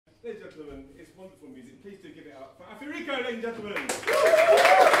Ladies and gentlemen, it's wonderful music. Please do give it up for AfuriKo, ladies and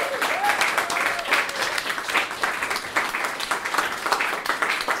gentlemen.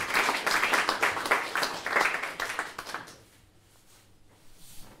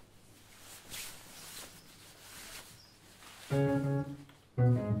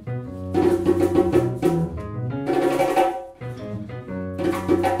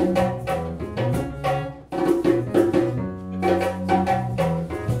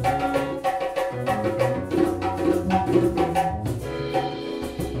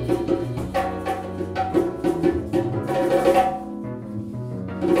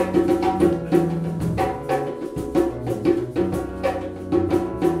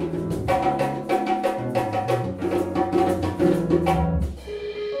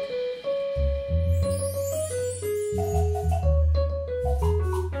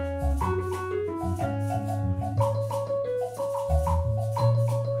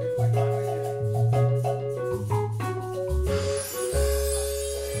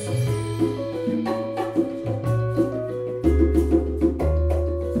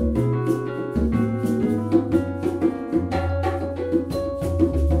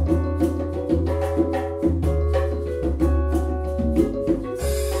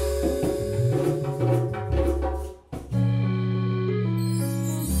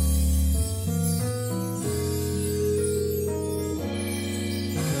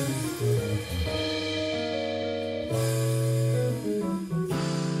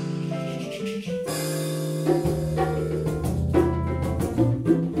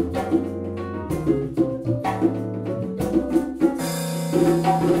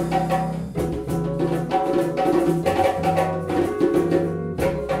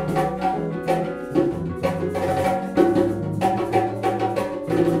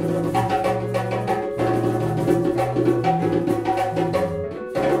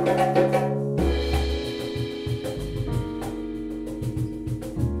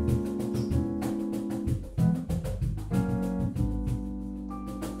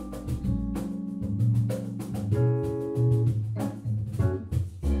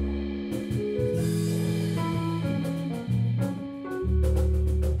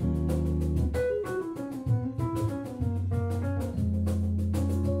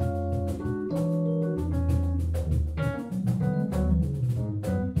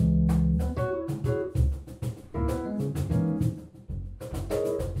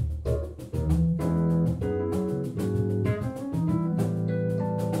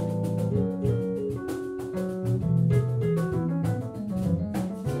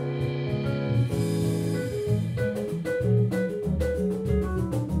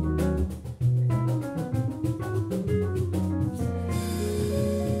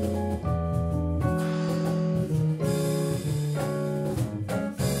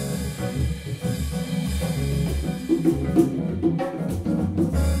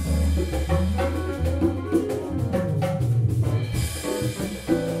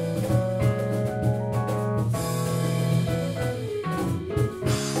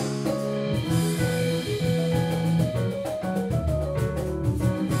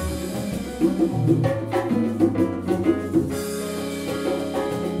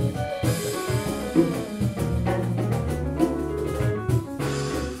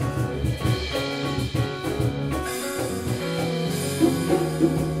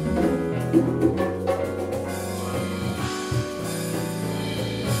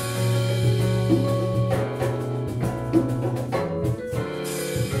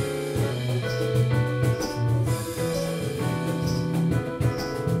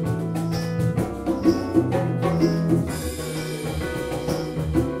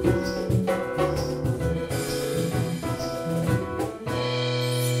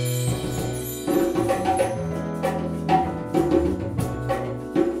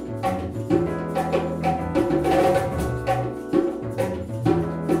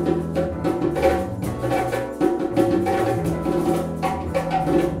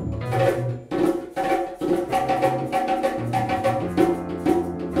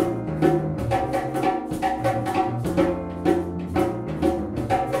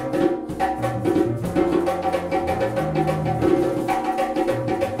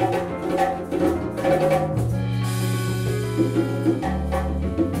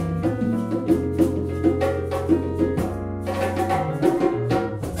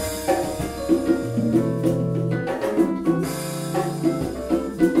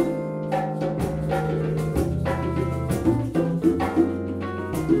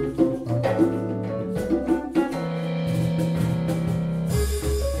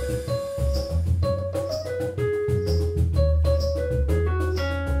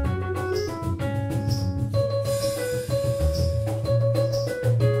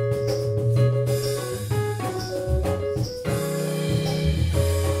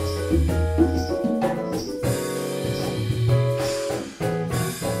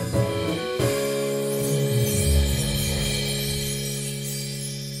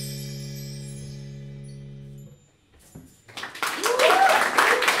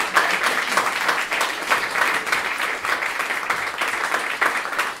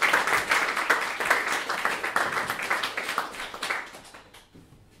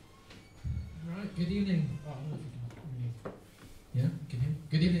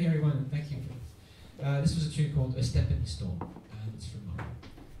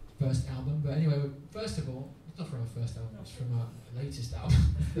 first album. But anyway, first of all, it's not from our first album, it's from our latest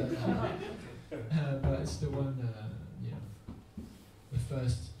album. Third album. But it's the one, you know, the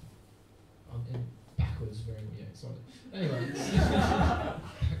first in backwards, very weird, sorry. Anyway,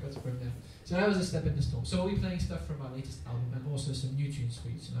 backwards from there. So that was a step in the storm. So we'll be playing stuff from our latest album and also some new tunes for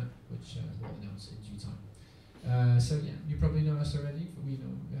you tonight, which we'll announce in due time. So yeah, you probably know us already. We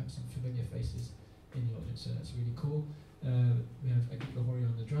know we have some familiar faces in the audience, so that's really cool. We have Akiko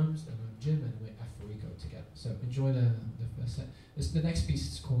on the drums, and I'm Jim, and we're AfuriKo together. So enjoy the first set. The next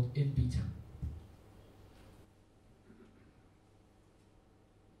piece is called In B-Town.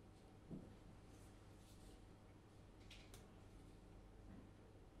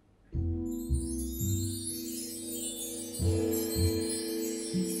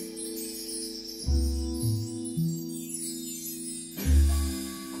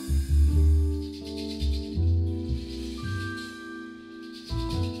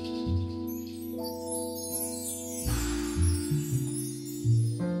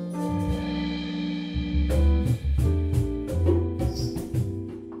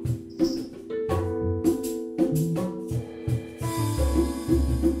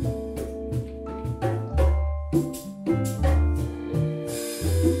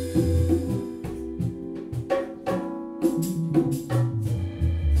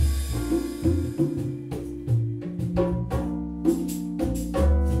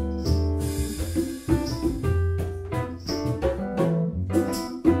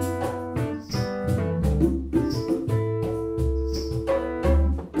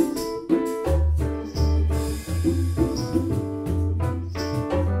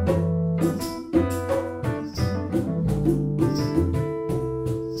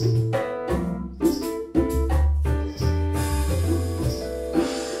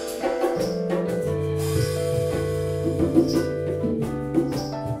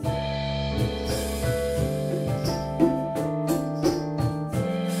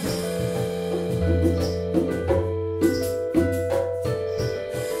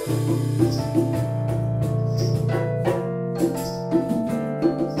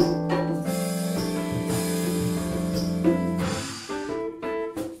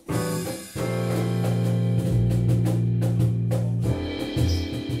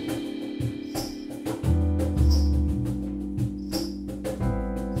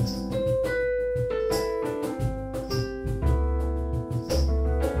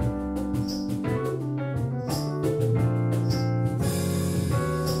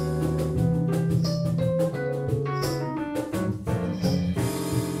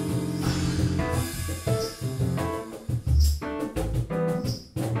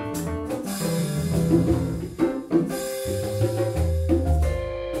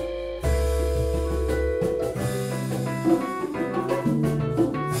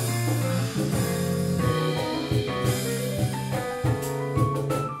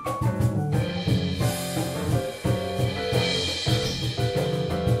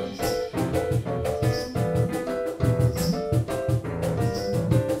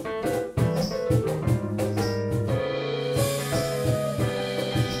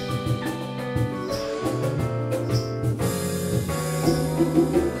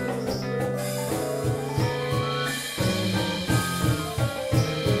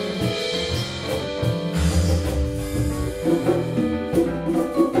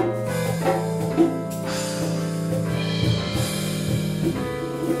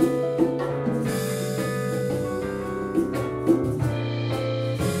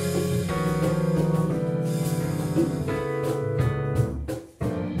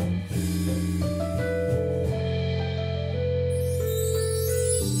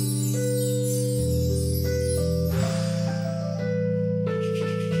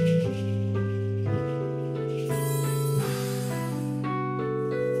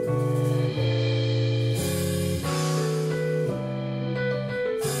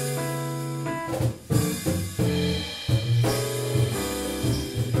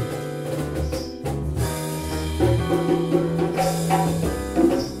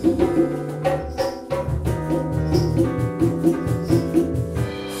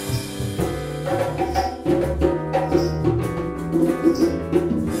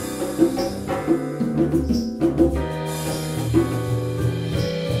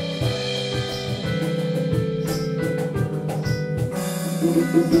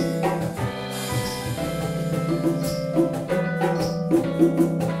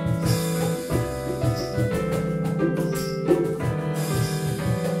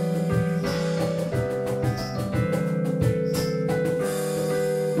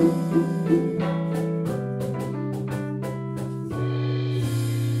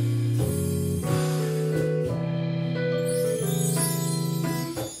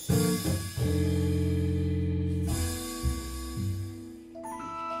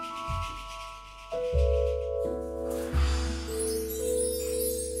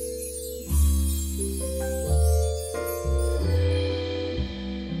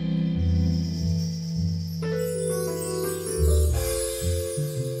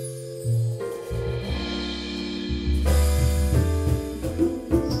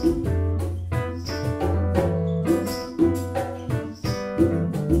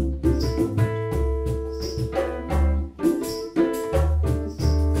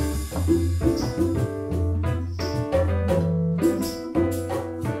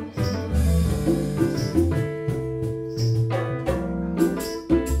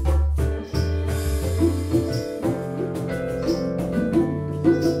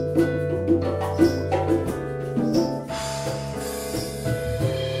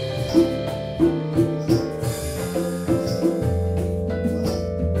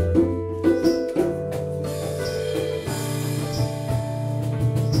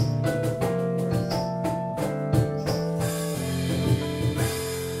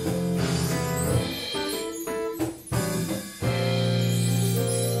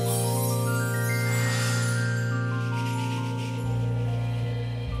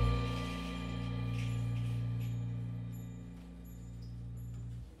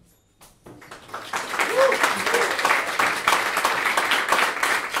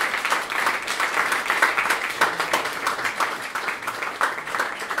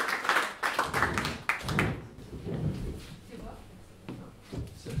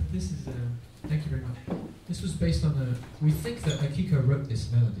 This is, thank you very much. This was based on a, we think that Akiko wrote this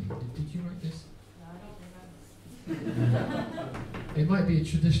melody. Did you write this? No, I don't remember. It might be a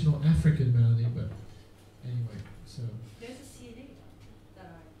traditional African melody, but anyway, so. There's a CD that I...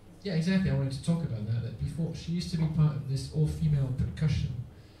 Yeah, exactly, I wanted to talk about that. That before, she used to be part of this all-female percussion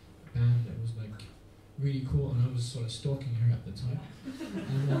band that was like really cool, and I was sort of stalking her at the time.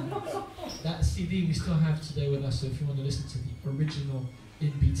 And that CD we still have today with us, so if you want to listen to the original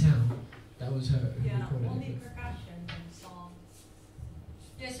In B-Town, that was her who Yeah, recorded only it. percussion and songs.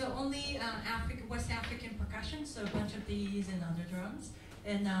 Yeah, so only West African percussion, so a bunch of these and other drums.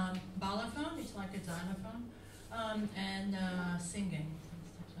 And balafon, it's like a xylophone, and singing and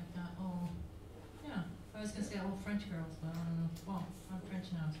stuff like that. Oh, yeah. I was going to say all French girls, but I don't know. Well, I'm French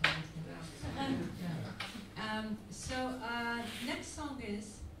now, so I guess yeah. So next song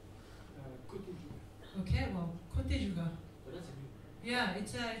is. Kotedjuga. Okay, well, Kotedjuga. But that's a new. Yeah,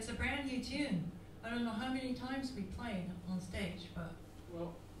 it's a brand new tune. I don't know how many times we played on stage, but.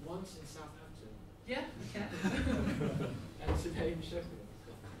 Well, once in Southampton. Yeah, okay. And today in Sheffield.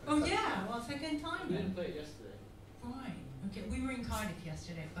 Oh yeah, well, second time We then. didn't play it yesterday. Right. Okay, we were in Cardiff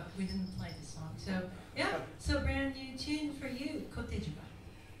yesterday, but we didn't play this song. So yeah, so brand new tune for you, Kotedjuga.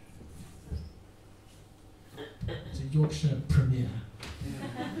 It's a Yorkshire premiere. Not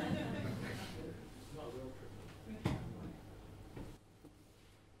a real privilege.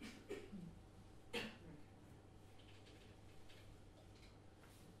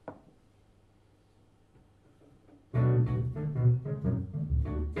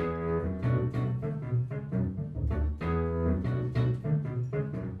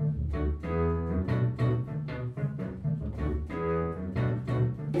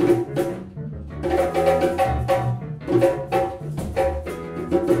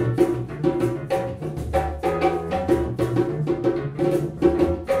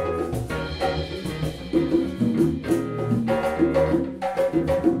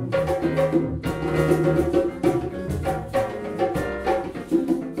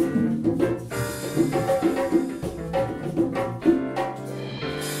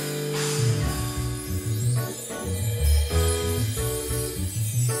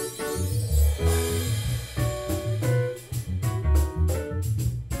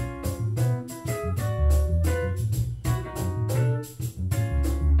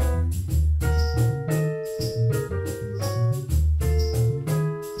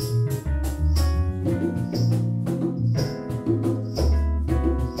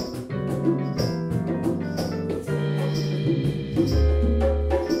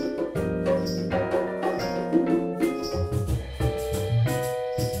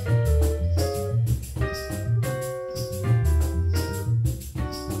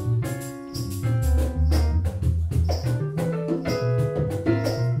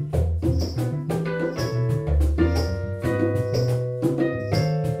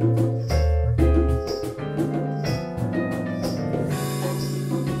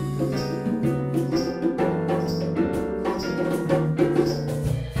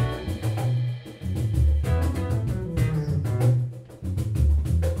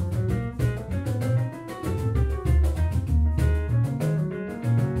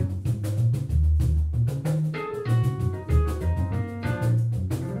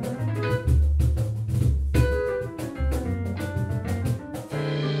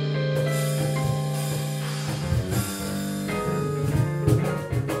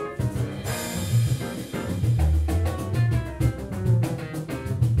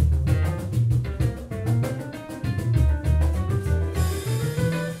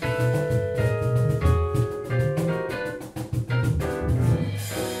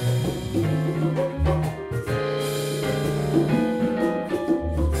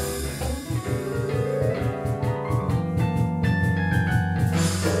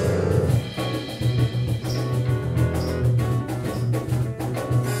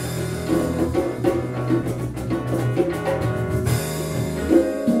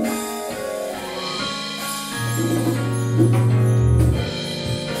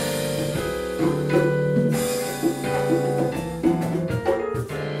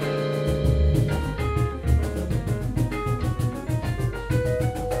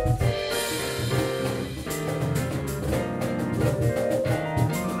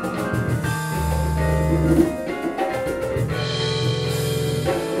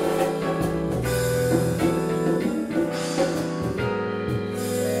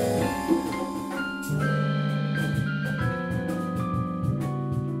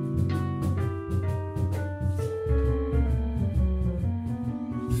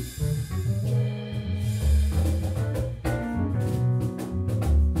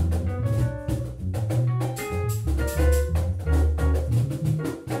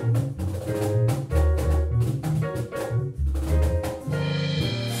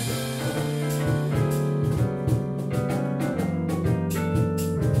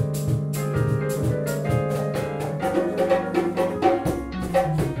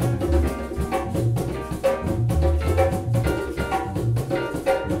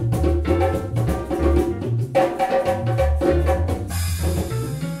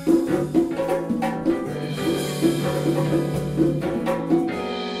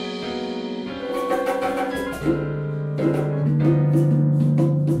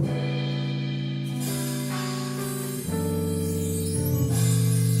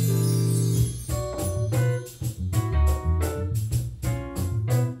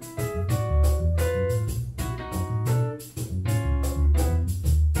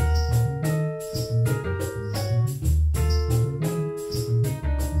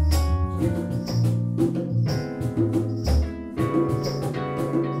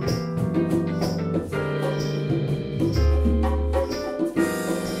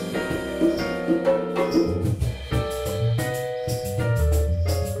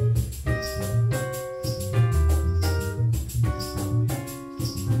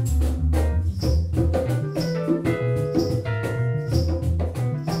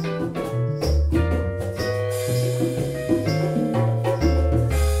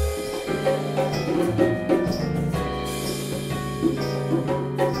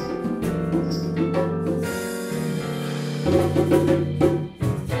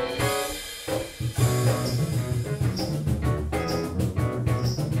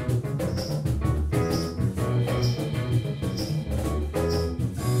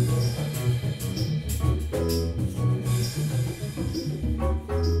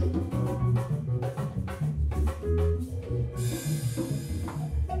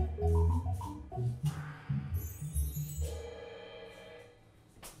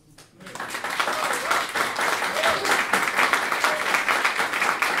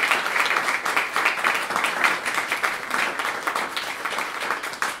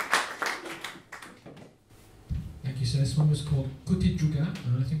 This one was called Kotedjuga,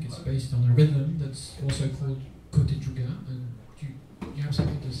 and I think it's based on a rhythm that's also called Kotedjuga. And do you have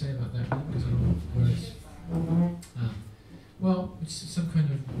something to say about that? Because I don't know where it's. Well, it's some kind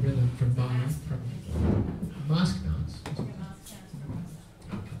of rhythm from Mali, from mask dance.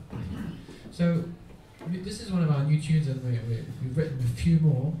 So this is one of our new tunes, and we've written a few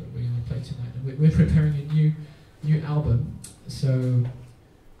more that we're going to play tonight. And we're preparing a new album. So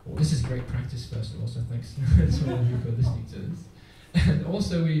this is great practice, first of all. So thanks to all of you for listening to this. And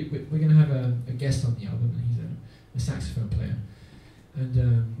also we're going to have a guest on the album, and he's a saxophone player. And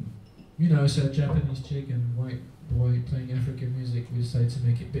so a Japanese chick and white boy playing African music. We decided to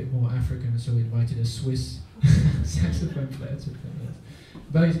make it a bit more African, so we invited a Swiss saxophone player to play it.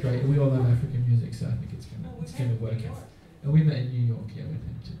 But he's great. We all love African music, so I think it's gonna work out. And we met in New York, with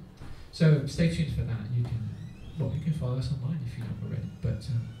him too. So stay tuned for that. You can follow us online if you don't already. But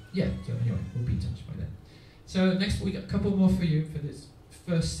so anyway, we'll be in touch by then. So next we got a couple more for you for this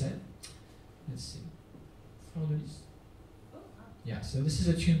first set. Let's see. Flor de Lis. Yeah, so this is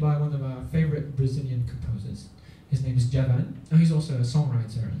a tune by one of our favorite Brazilian composers. His name is Djavan. Oh, he's also a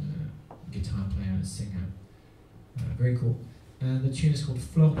songwriter and a guitar player and a singer. Very cool. And the tune is called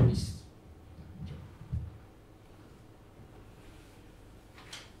Flor de Lis.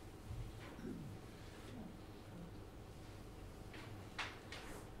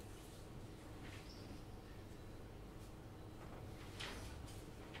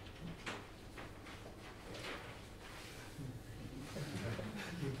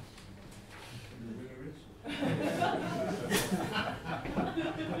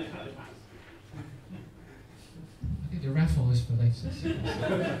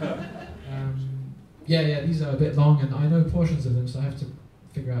 These are a bit long, and I know portions of them, so I have to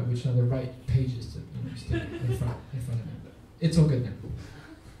figure out which are the right pages to stick in front of me. But it's all good now.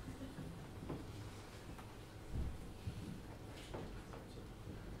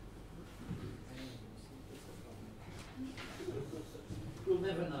 You'll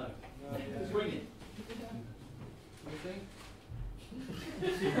never know. Just wing it. You think?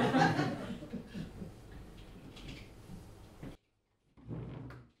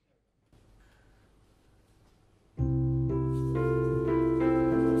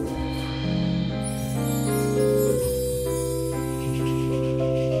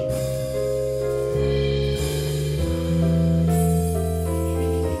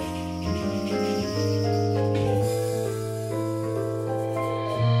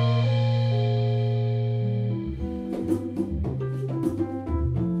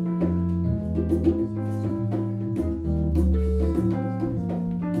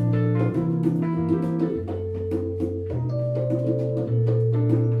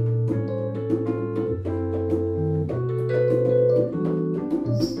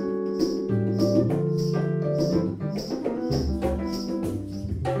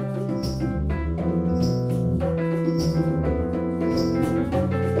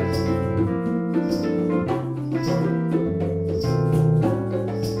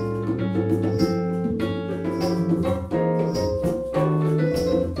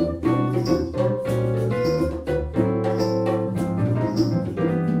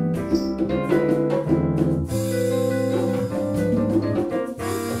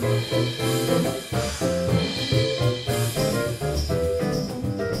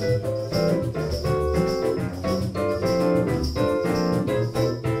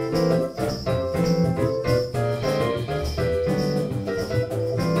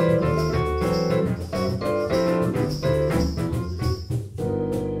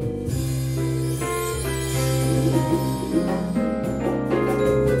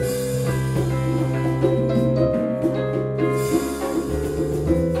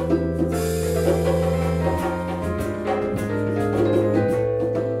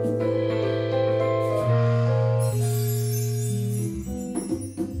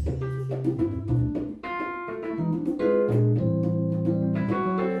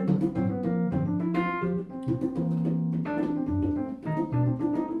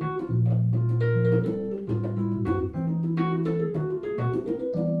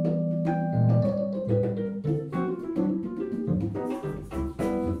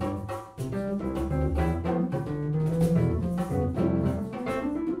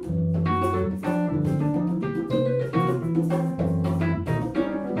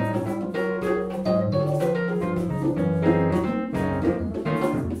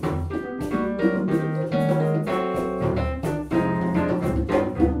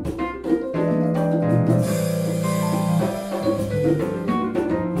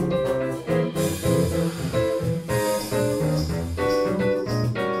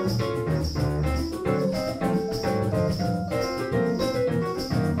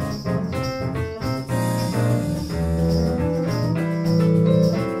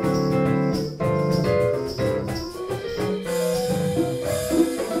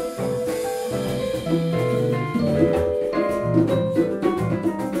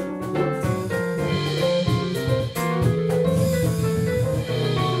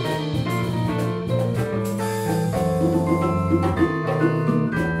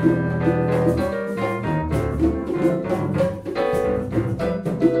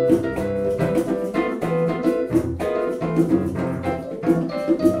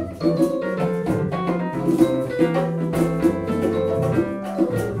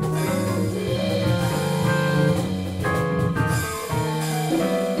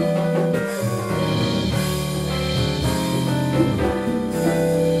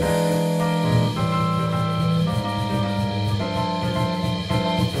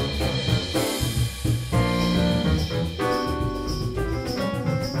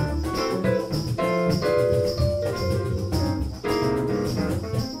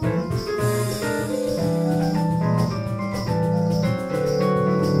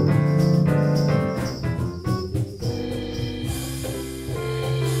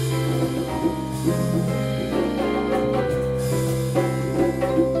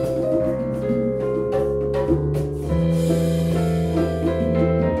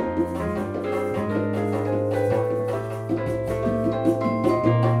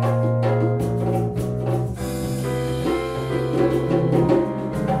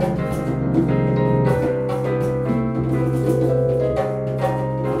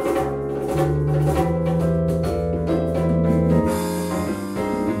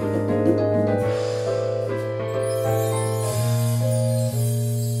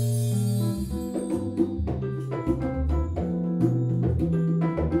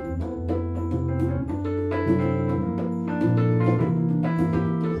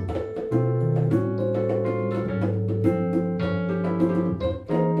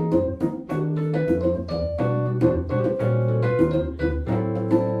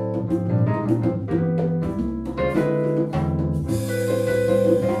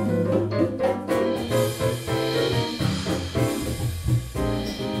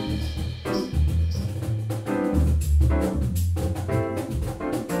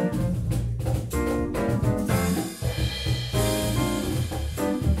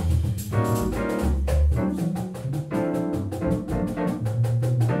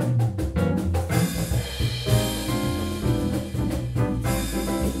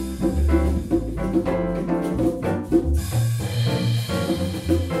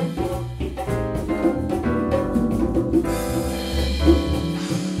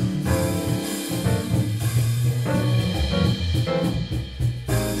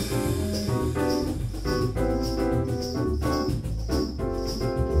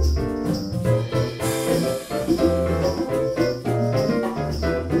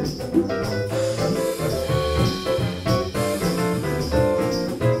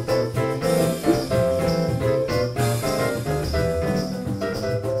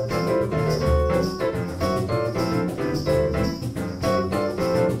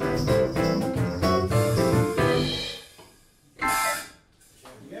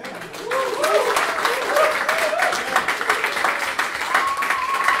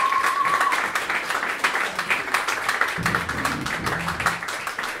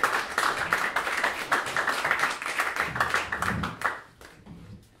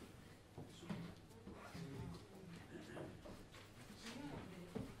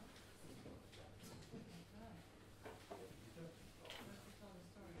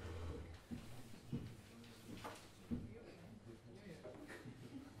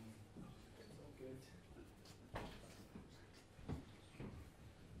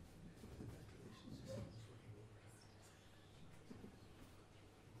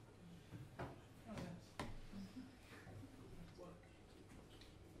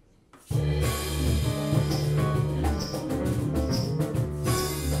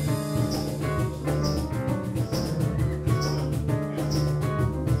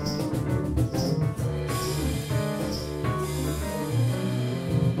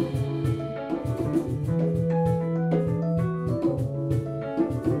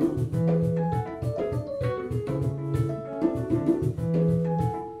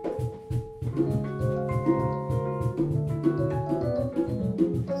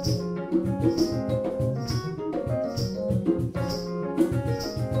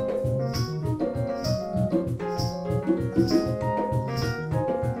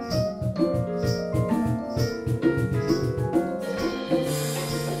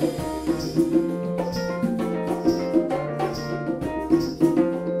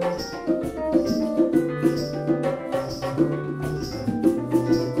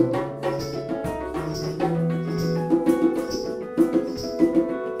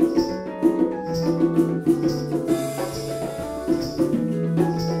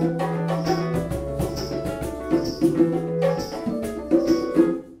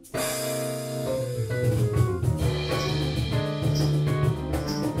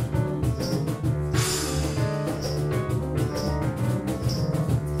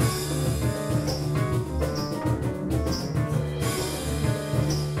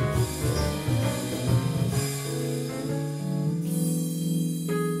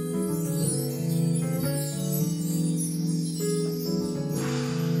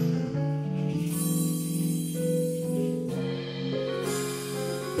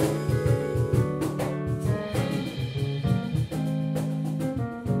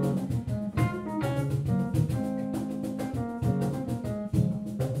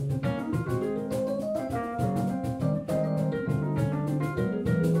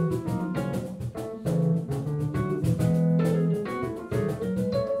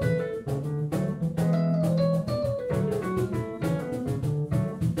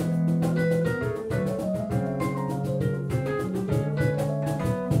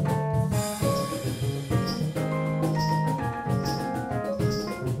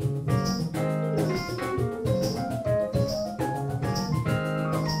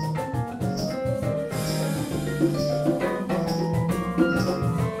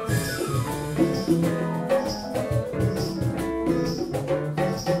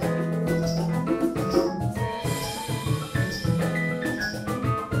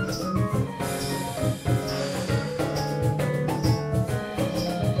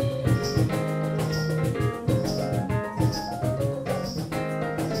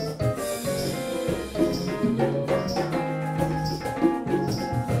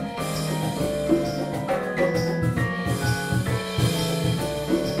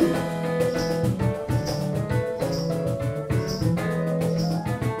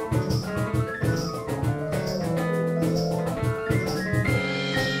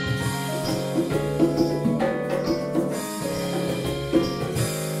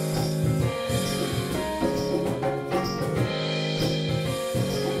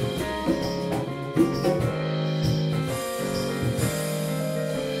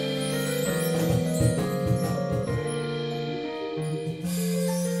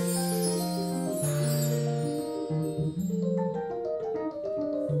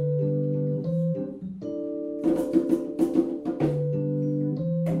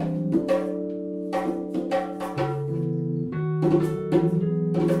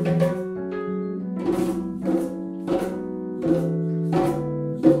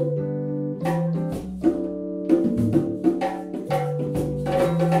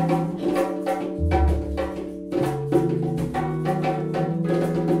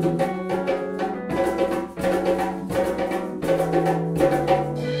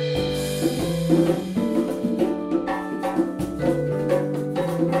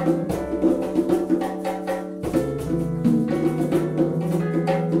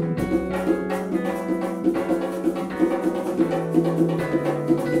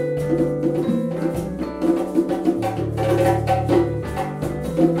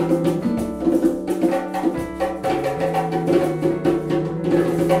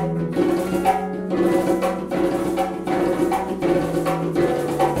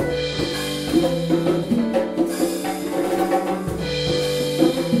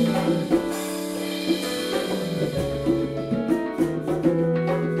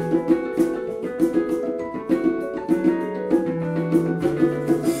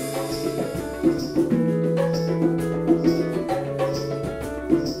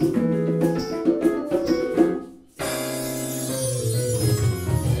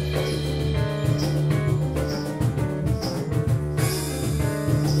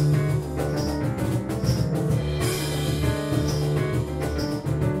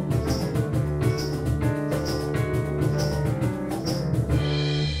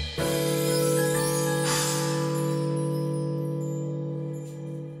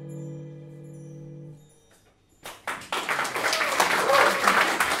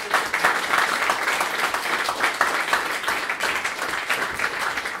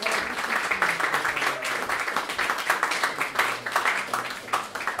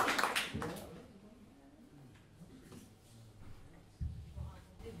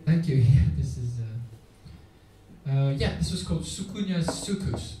 thank you. This is this was called Sukunya's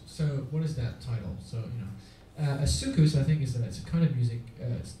Soukous. So what is that title? So a Soukous, I think, it's a kind of music.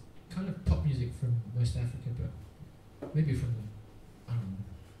 It's kind of pop music from West Africa, but maybe from the, I don't know,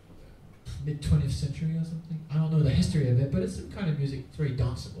 mid 20th century or something. I don't know the history of it, but it's some kind of music. It's very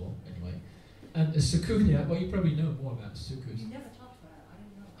danceable anyway. And a Sukunya, well, you probably know more about Soukous. You never talked about it. I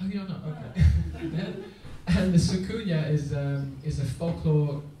didn't know. Oh, you don't know? Okay. And the Sukunya is a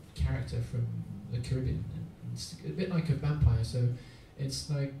folklore character from the Caribbean. It's a bit like a vampire, so it's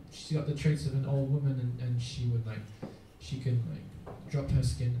like she's got the traits of an old woman, and she can drop her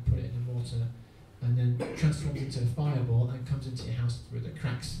skin and put it in the water, and then transforms into a fireball and comes into your house through the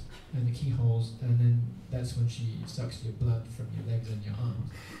cracks and the keyholes, and then that's when she sucks your blood from your legs and your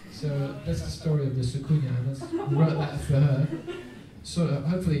arms. So that's the story of the Sukunya, and we wrote that for her, sort of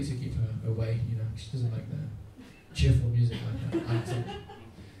hopefully to keep her away. She doesn't like the cheerful music like that. I think.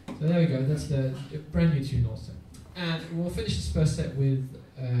 So there we go, that's the brand new tune also. And we'll finish this first set with,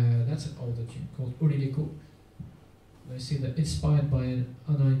 that's an older tune called Oleleko. I see that inspired by an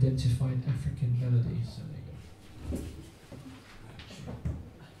unidentified African melody, so there you go.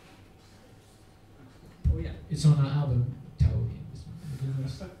 Oh yeah, it's on our album, Taohi, the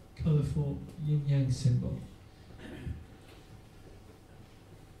most colourful yin-yang symbol.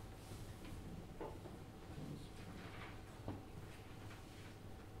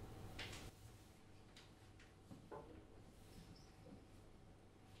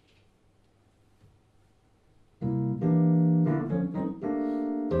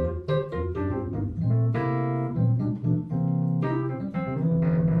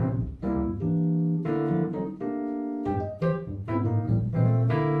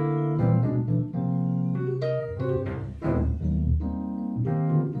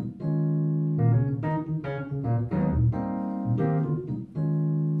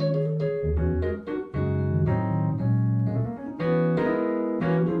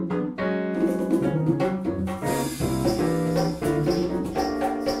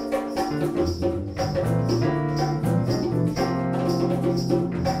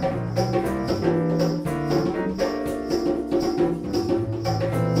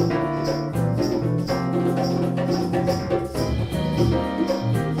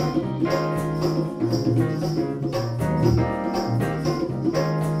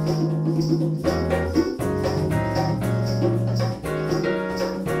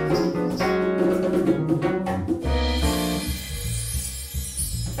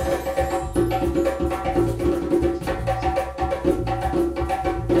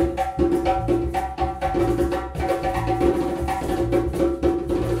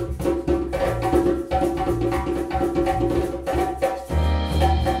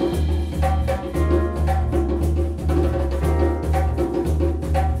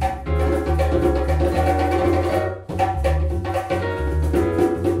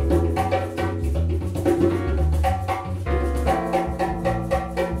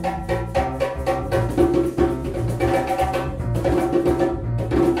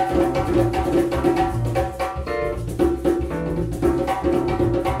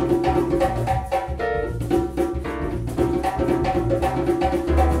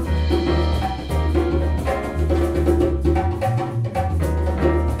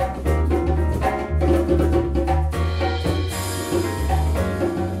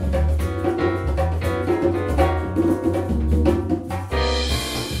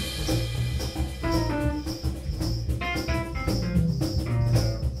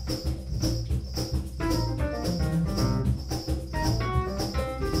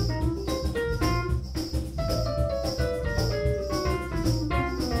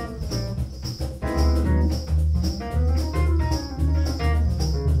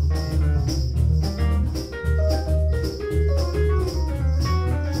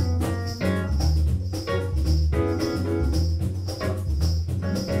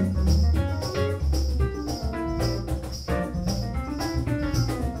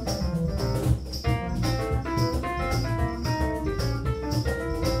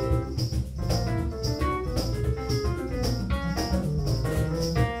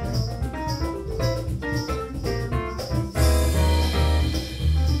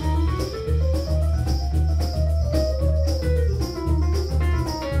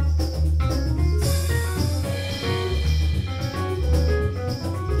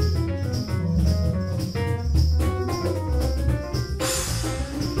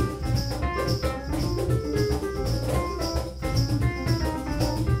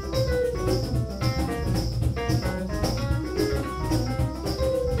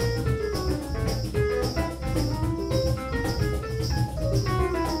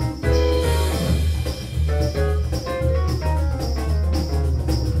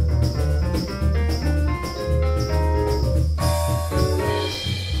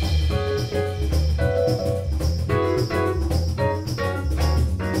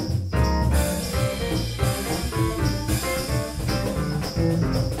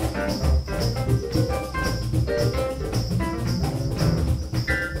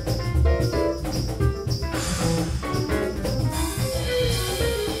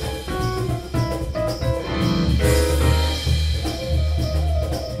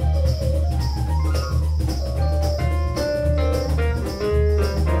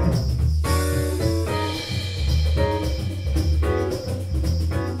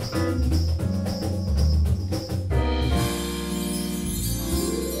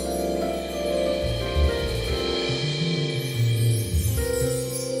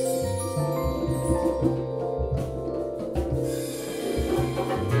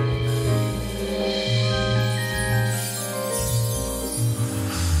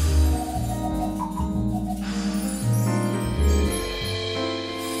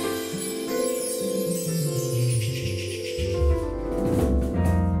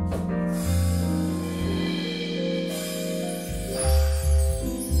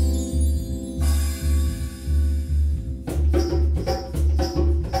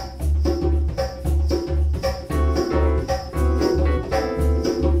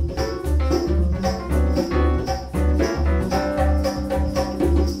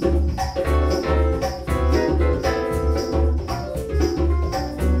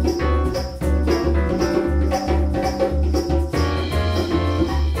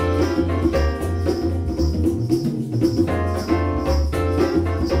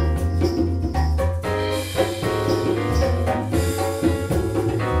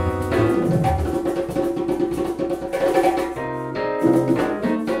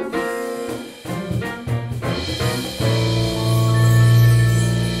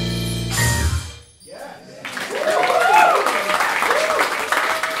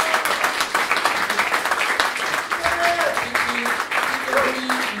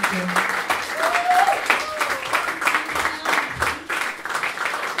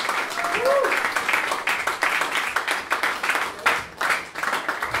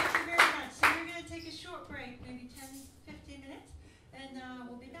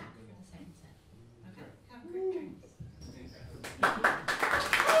 back for the second set. Okay, have great dreams.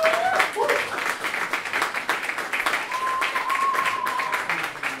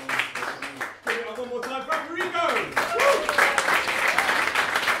 Give it up one more time for AfuriKo!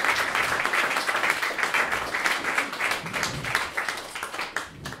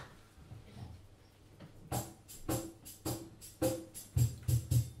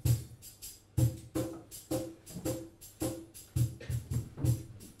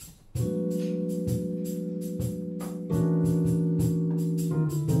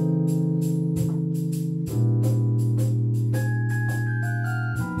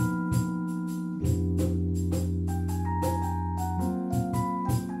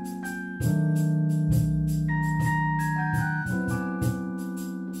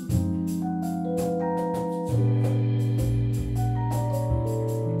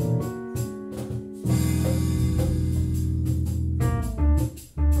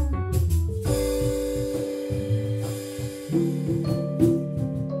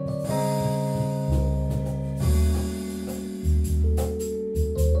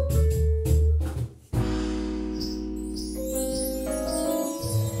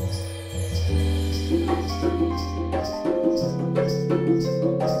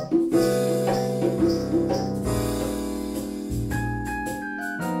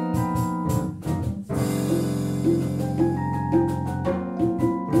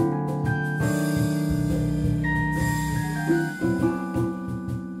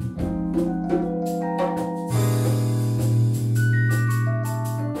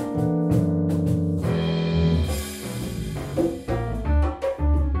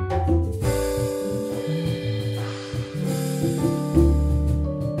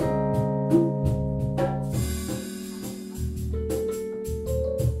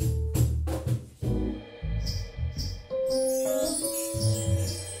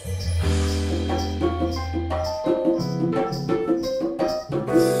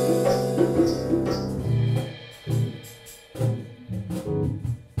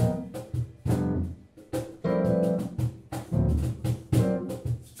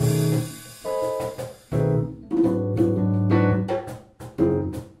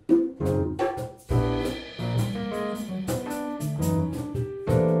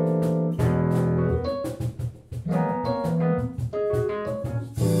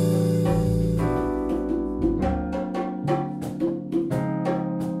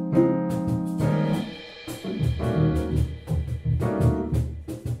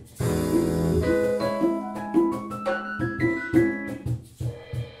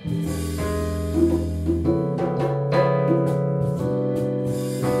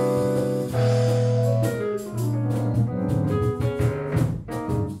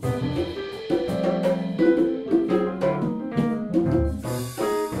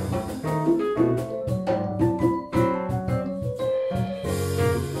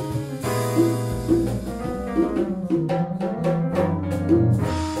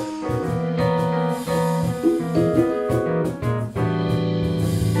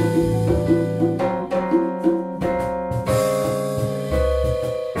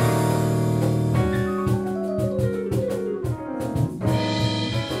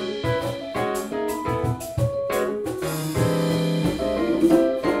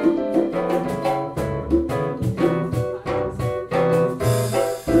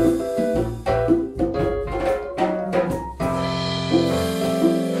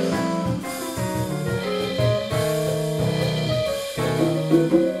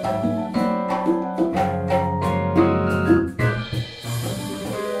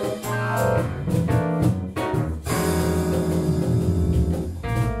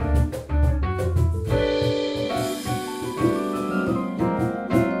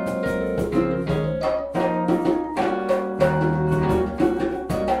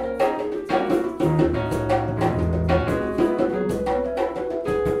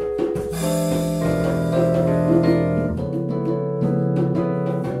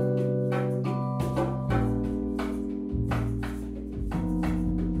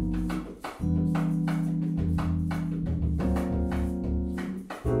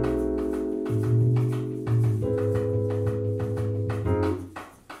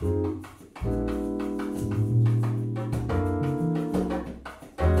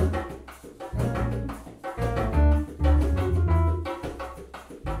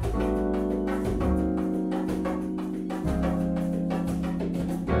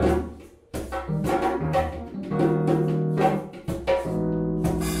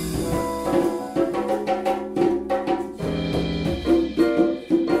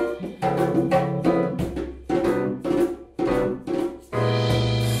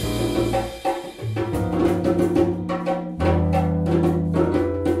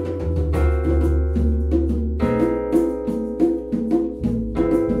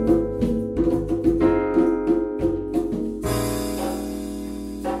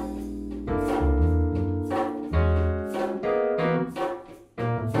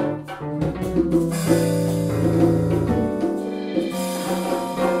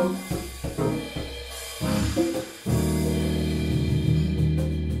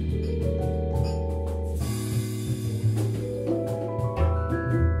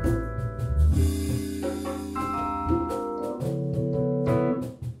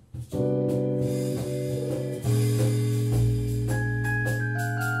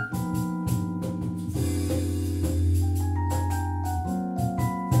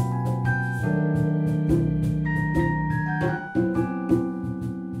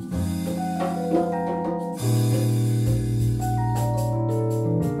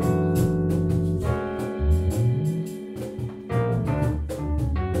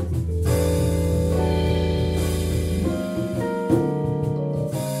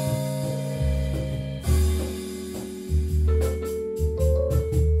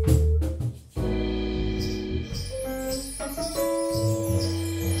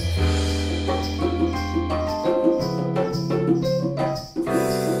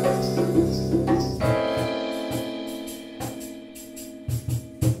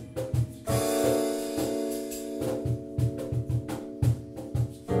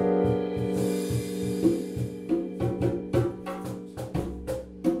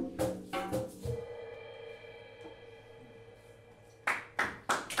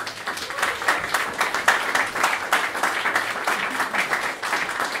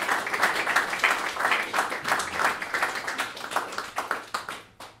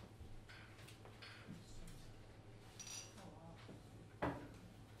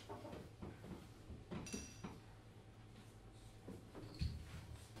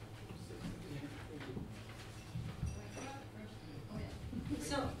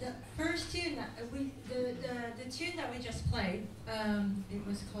 So the first tune that the tune that we just played, it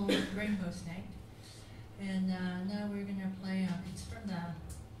was called Rainbow Snake, and now we're gonna play. It's from the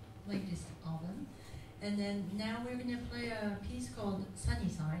latest album, and then now we're gonna play a piece called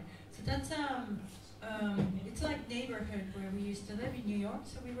Sunnyside. So that's it's like neighborhood where we used to live in New York.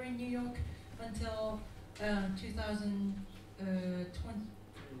 So we were in New York until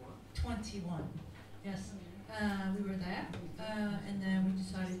 2021. Yes. We were there, and then we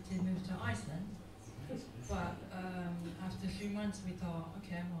decided to move to Iceland. But after 3 months, we thought,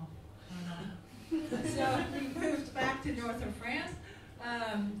 okay, well, why not? So we moved back to north of France.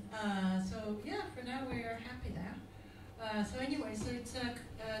 So yeah, for now we're happy there. So anyway, so it's a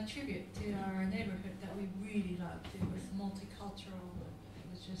tribute to our neighborhood that we really loved. It was multicultural. It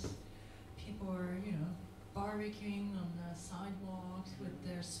was just people were, barbecuing on the sidewalks with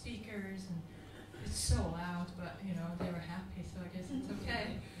their speakers, and it's so loud, but they were happy, so I guess it's okay.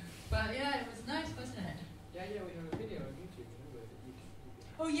 But yeah, it was nice, wasn't it? Yeah, we have a video on YouTube.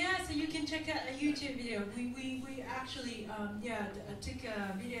 Oh yeah, so you can check out a YouTube video. We actually took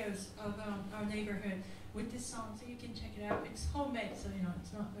videos of our neighborhood with this song, so you can check it out. It's homemade, so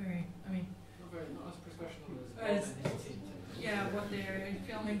it's not very. Not as professional as what they're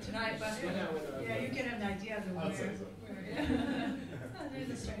filming tonight, but you get an idea of where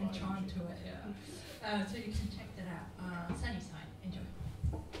there's a certain charm to it. Yeah. So you can check that out. Sunnyside. Enjoy.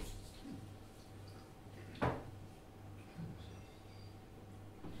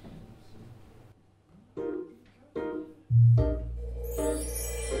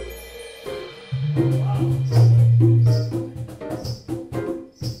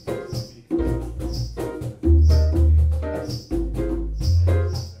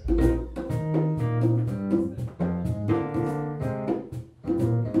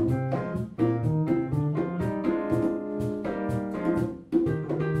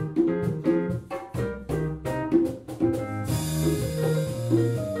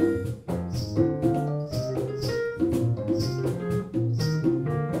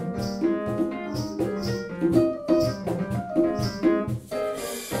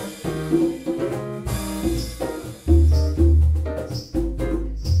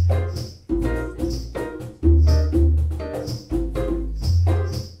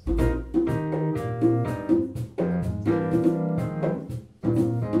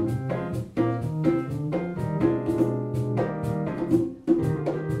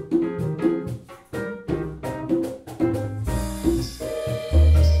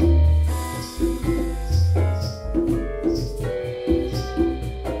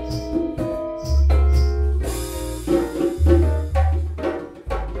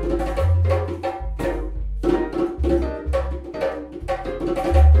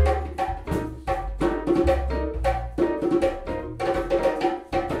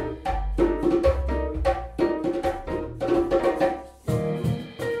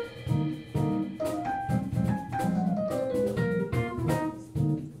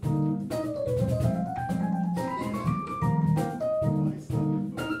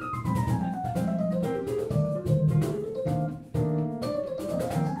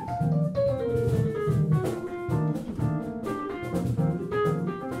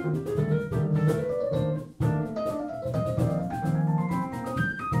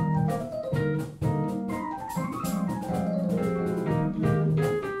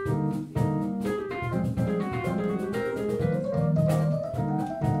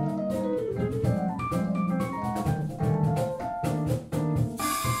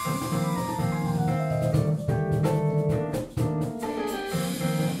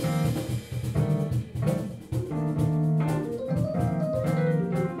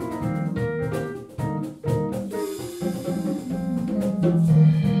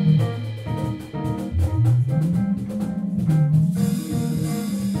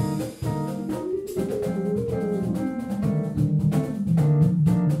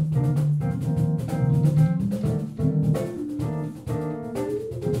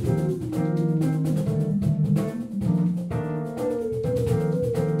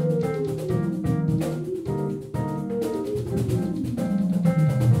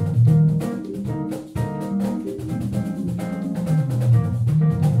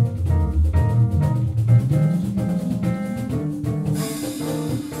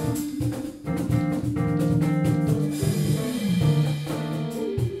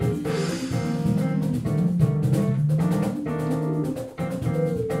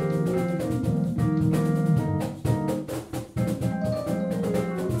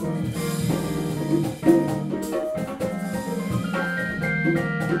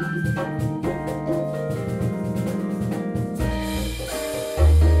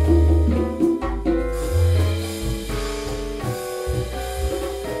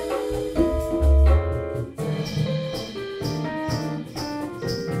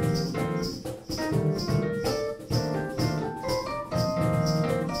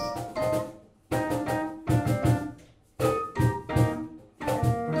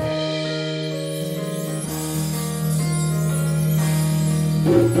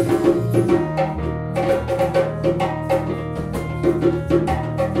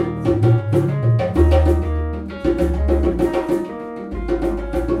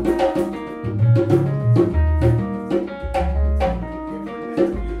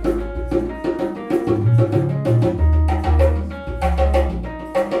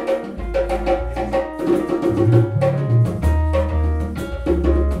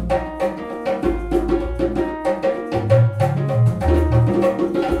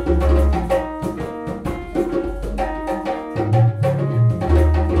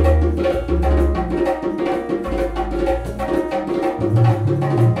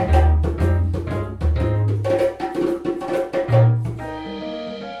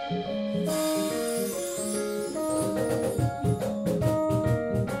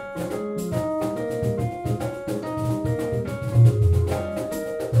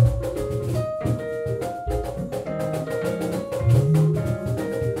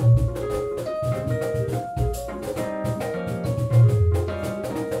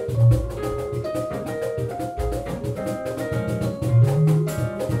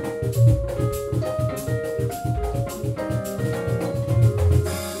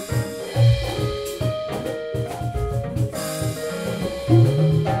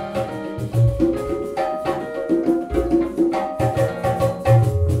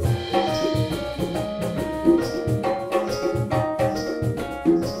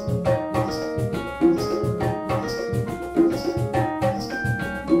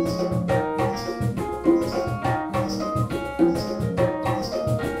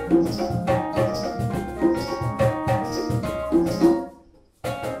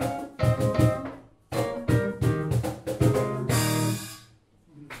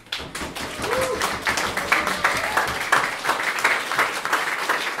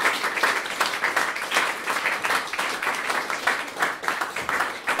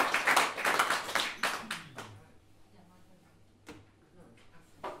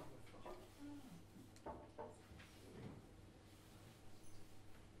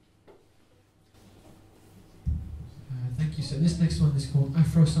 this next one is called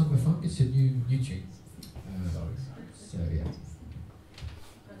Afro-Samba Funk. It's a new tune. So yeah.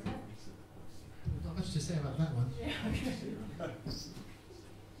 Not much to say about that one.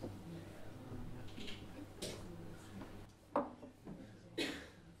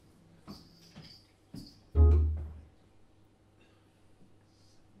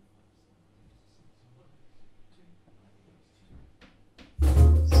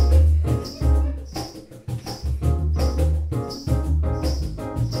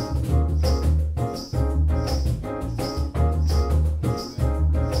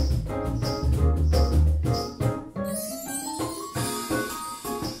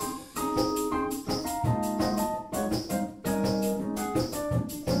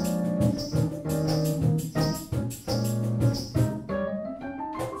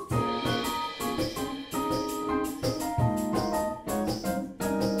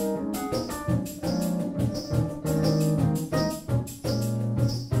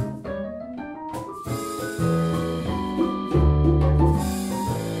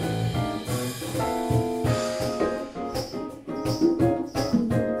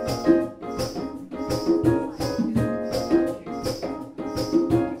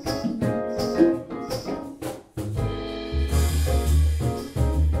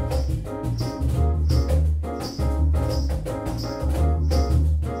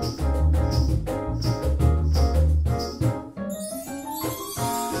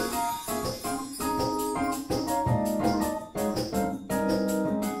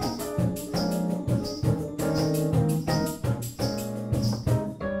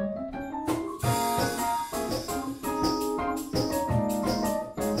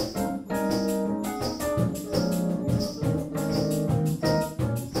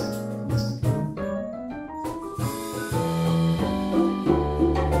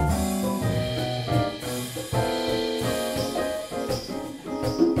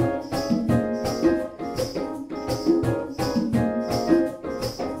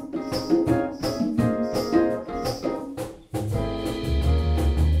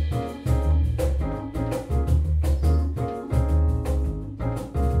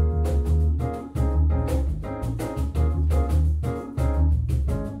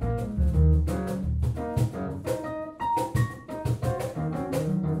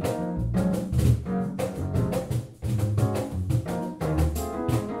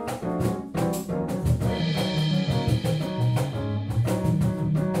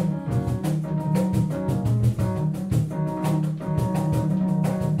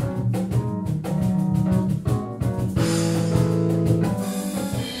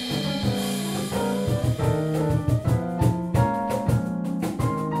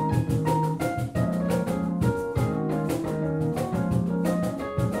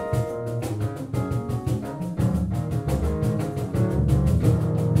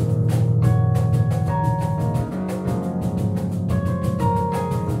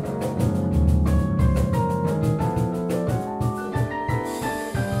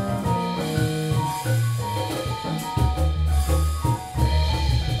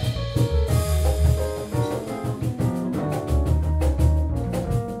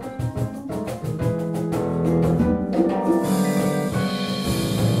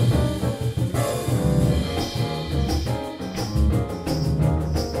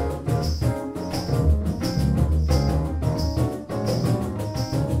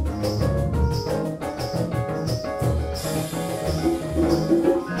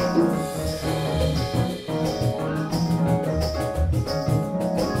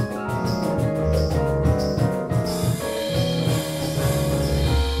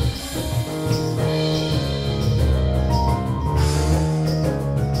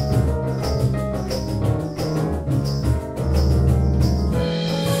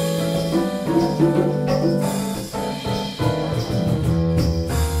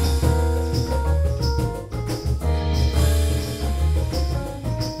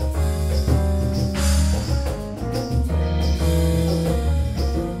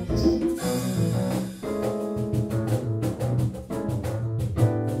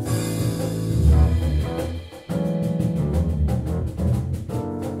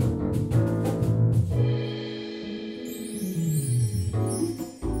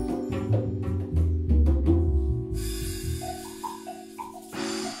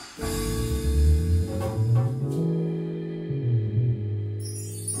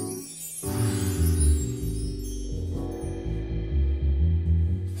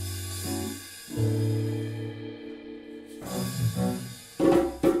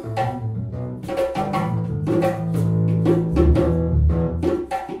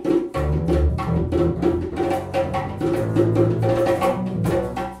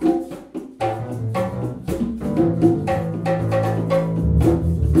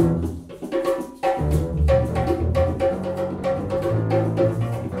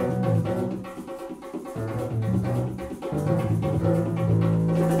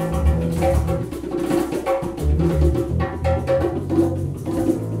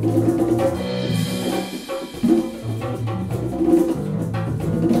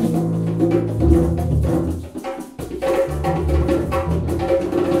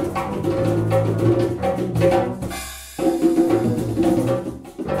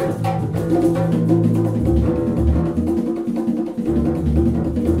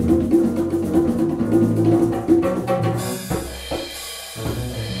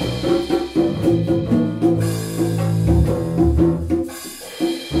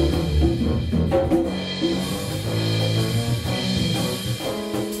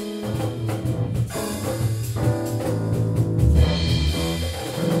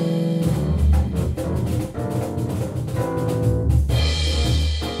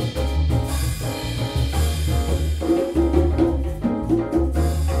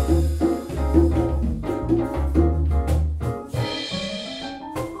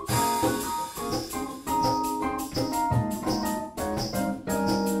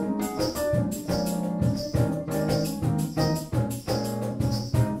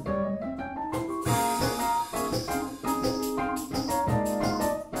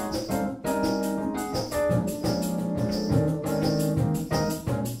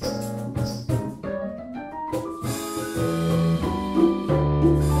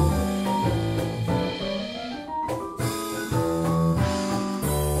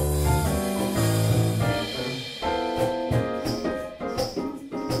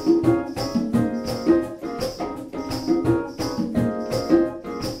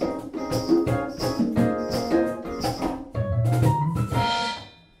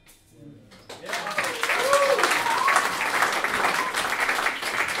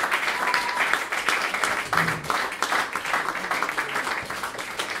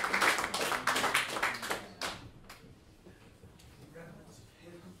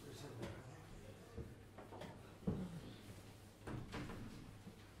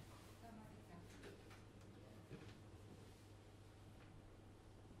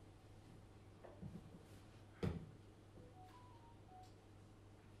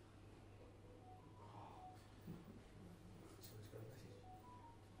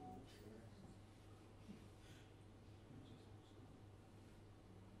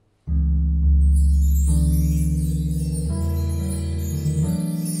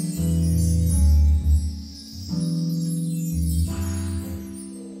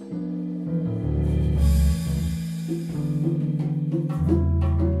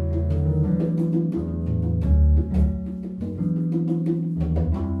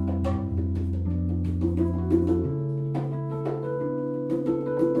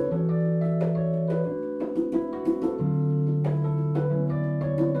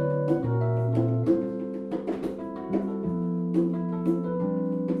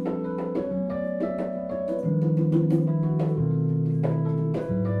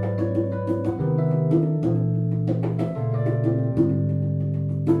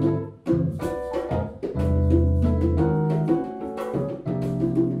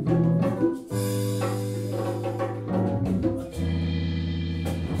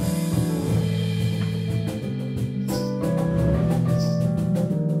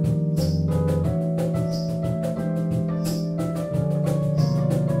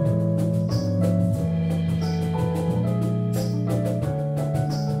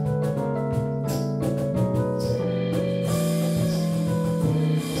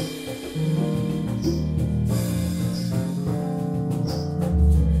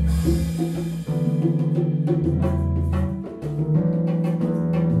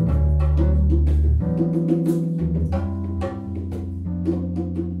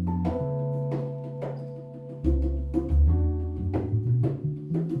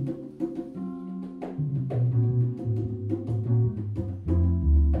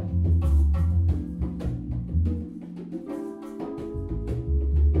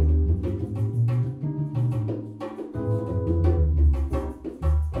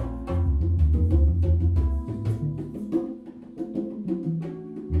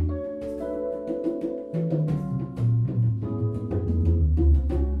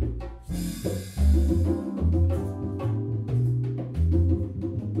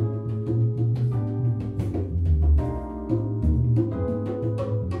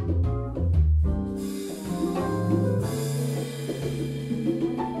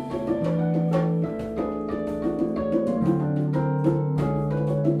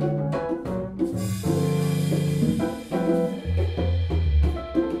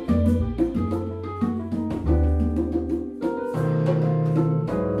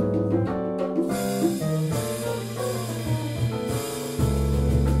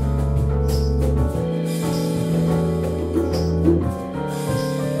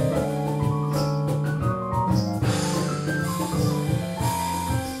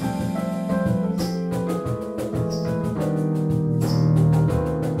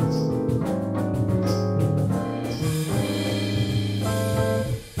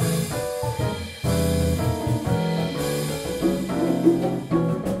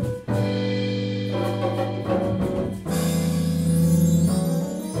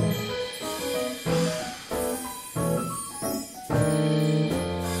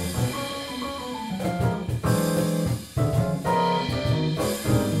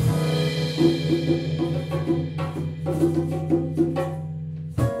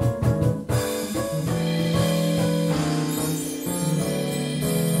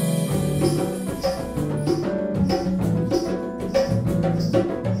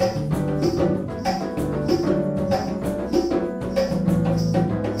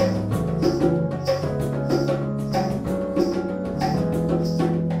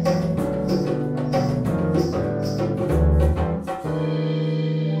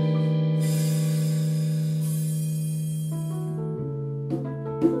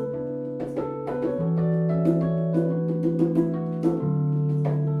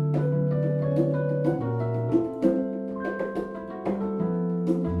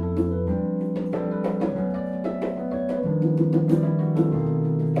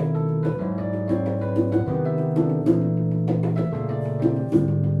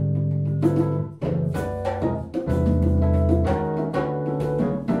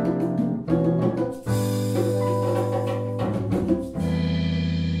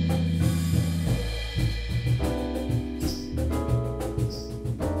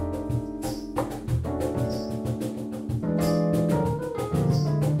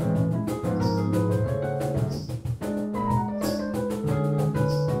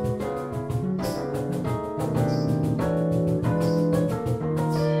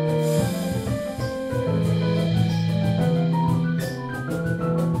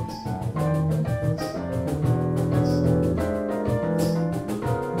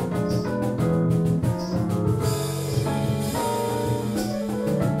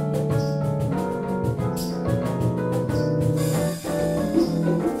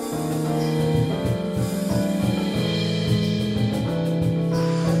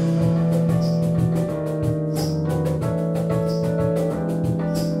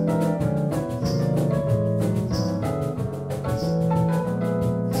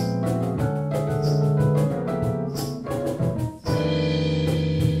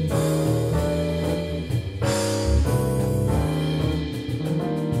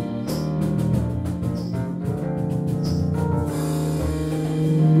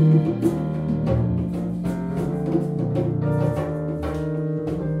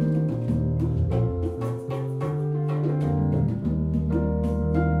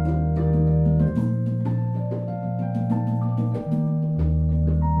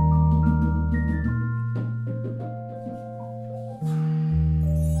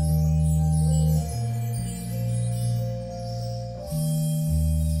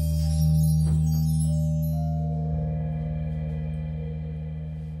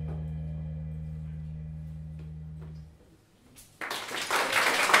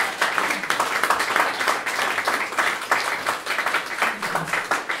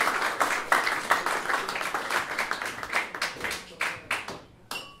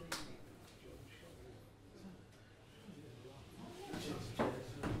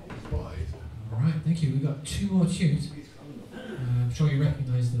 Thank you. We've got two more tunes. I'm sure you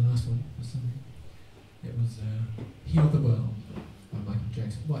recognise the last one. It was Heal the World by Michael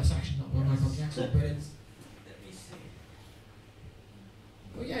Jackson. Well, it's actually not by Michael Jackson, but it's...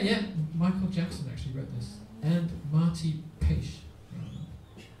 Oh yeah, Michael Jackson actually wrote this. And Marty Page.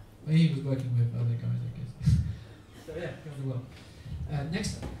 He was working with other guys, I guess. So yeah, Heal the World.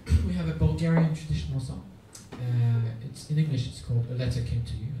 Next up, we have a Bulgarian traditional song. It's in English. It's called A Letter Came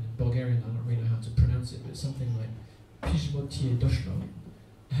to You. And in Bulgarian, I don't really know how to pronounce it, but it's something like Pismo, doshlo.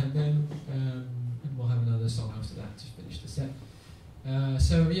 And then and we'll have another song after that to finish the set.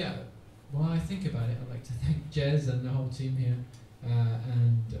 So yeah, while I think about it, I'd like to thank Jez and the whole team here,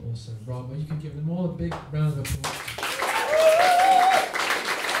 and also Rob. But you can give them all a big round of applause.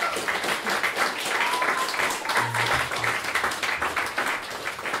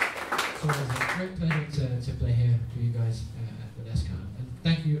 So it was a great pleasure to play here for you guys at the Lescar. And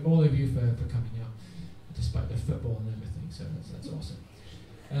thank you, all of you, for coming out, despite the football and everything. So that's awesome.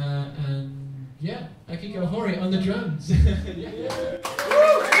 And yeah, Akiko Hori on the drums. Yeah.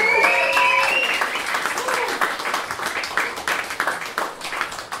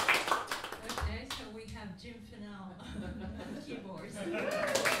 Okay, so we have Jim Fennell on keyboards.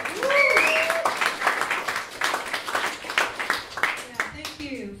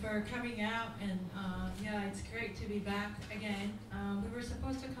 For coming out, and yeah, it's great to be back again. We were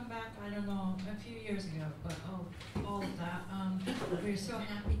supposed to come back, I don't know, a few years ago, but all of that. We're so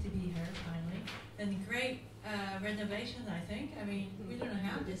happy to be here finally, and great renovation, I think. I mean, we didn't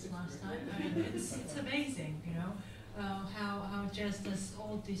have this last time. I mean, it's amazing, you know, how Jez does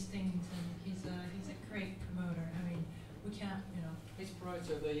all these things, and he's a great promoter. I mean, we can't, you know. He's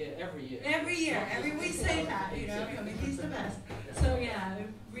promoter of the year every year. Every we say that, you know. I mean, he's the best. So yeah,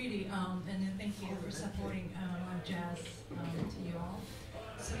 really, and then thank you for supporting our jazz to you all.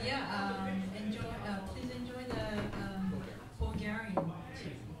 So yeah, enjoy. Please enjoy the Bulgarian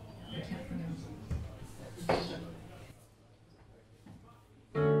tune. I can't pronounce it.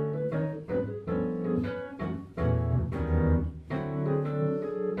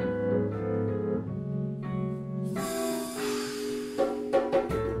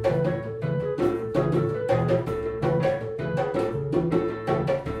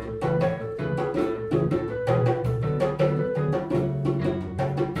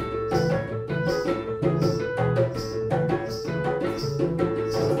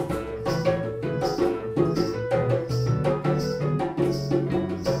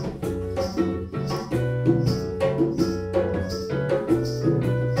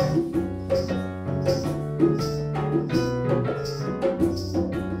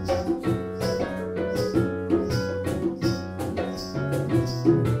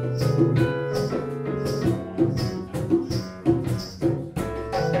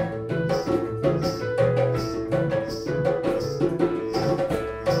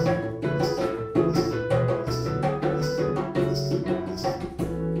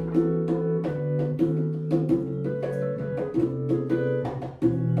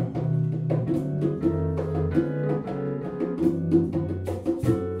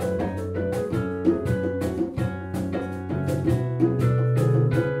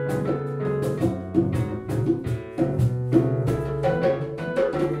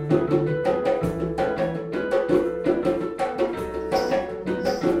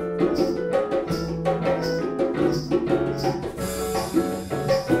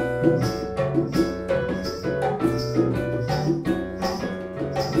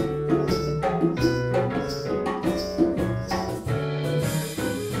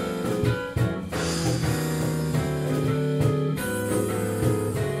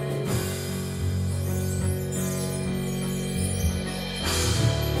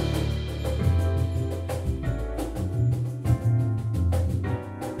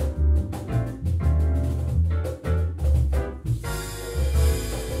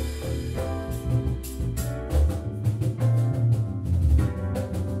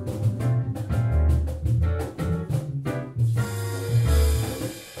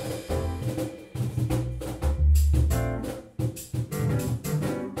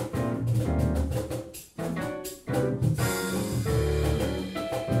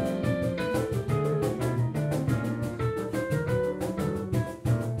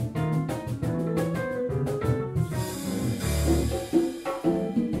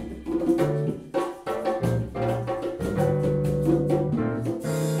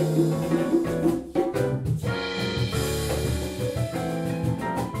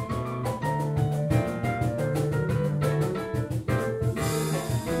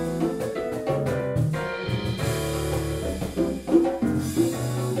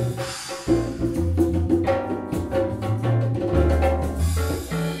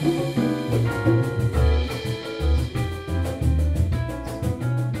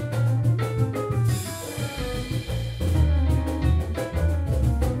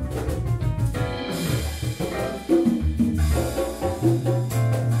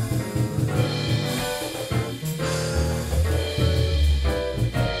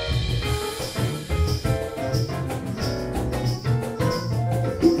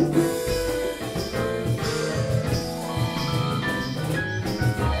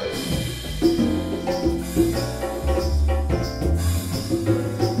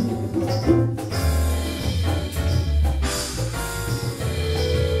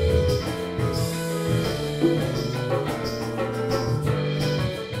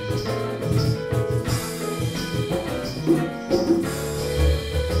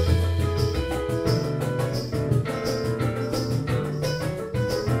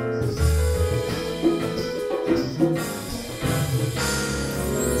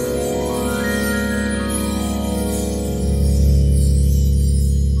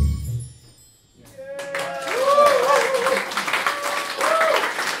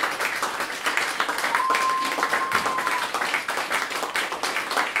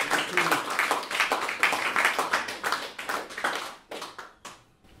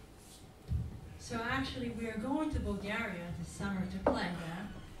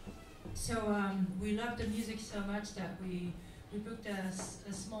 So we love the music so much that we booked a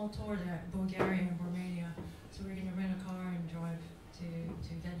small tour to Bulgaria and Romania. So we're going to rent a car and drive to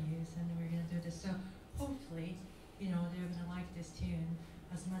venues, and we're going to do this. So hopefully, you know, they're going to like this tune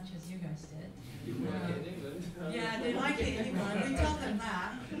as much as you guys did. Yeah, they like it in England. We tell them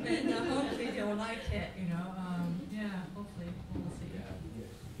that, and hopefully they'll like it. You know, yeah, hopefully we'll see.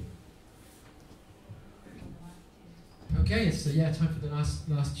 Okay, it's time for the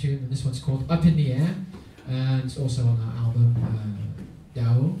last tune, and this one's called Up in the Air, and it's also on our album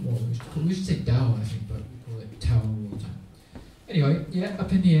Dao. Well, we should say Dao, I think, but we call it Tao all the time. Anyway, yeah,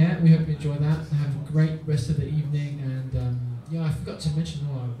 Up in the Air. We hope you enjoy that. Have a great rest of the evening, and yeah, I forgot to mention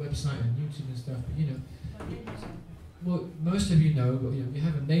our website and YouTube and stuff, but you know, well, most of you know, but you know, we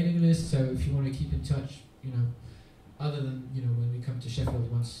have a mailing list, so if you want to keep in touch, you know, other than, you know, when we come to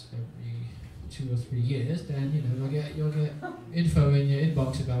Sheffield once every 2 or 3 years, then you know you'll get info in your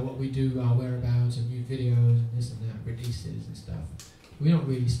inbox about what we do, our whereabouts, and new videos and this and that, releases and stuff. We don't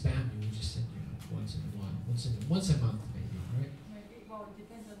really spam you; we just send you once in a while, once a month maybe, right? Maybe, well, it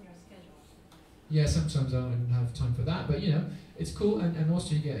depends on your schedule. Yeah, sometimes I don't have time for that, but you know, it's cool, and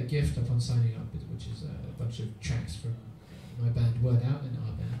also you get a gift upon signing up, which is a bunch of tracks from my band Word Out and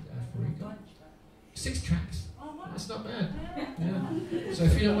our band AfuriKo. 6 tracks. That's not bad. Yeah. So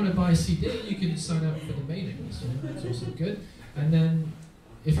if you don't want to buy a CD, you can sign up for the mailing list. You know, that's also good. And then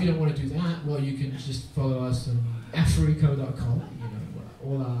if you don't want to do that, well, you can just follow us on AfuriKo.com. You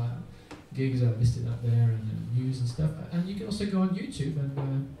know, all our gigs are listed up there, and news and stuff. And you can also go on YouTube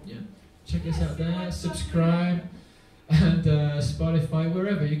and check us out there. Subscribe. And Spotify,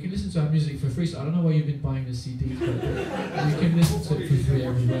 wherever. You can listen to our music for free. So I don't know why you've been buying the CDs, but you can listen to it for free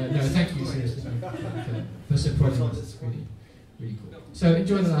everywhere. No, thank you, seriously, for supporting us. It's really, really cool. So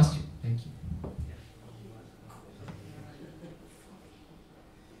enjoy the last tune. Thank you.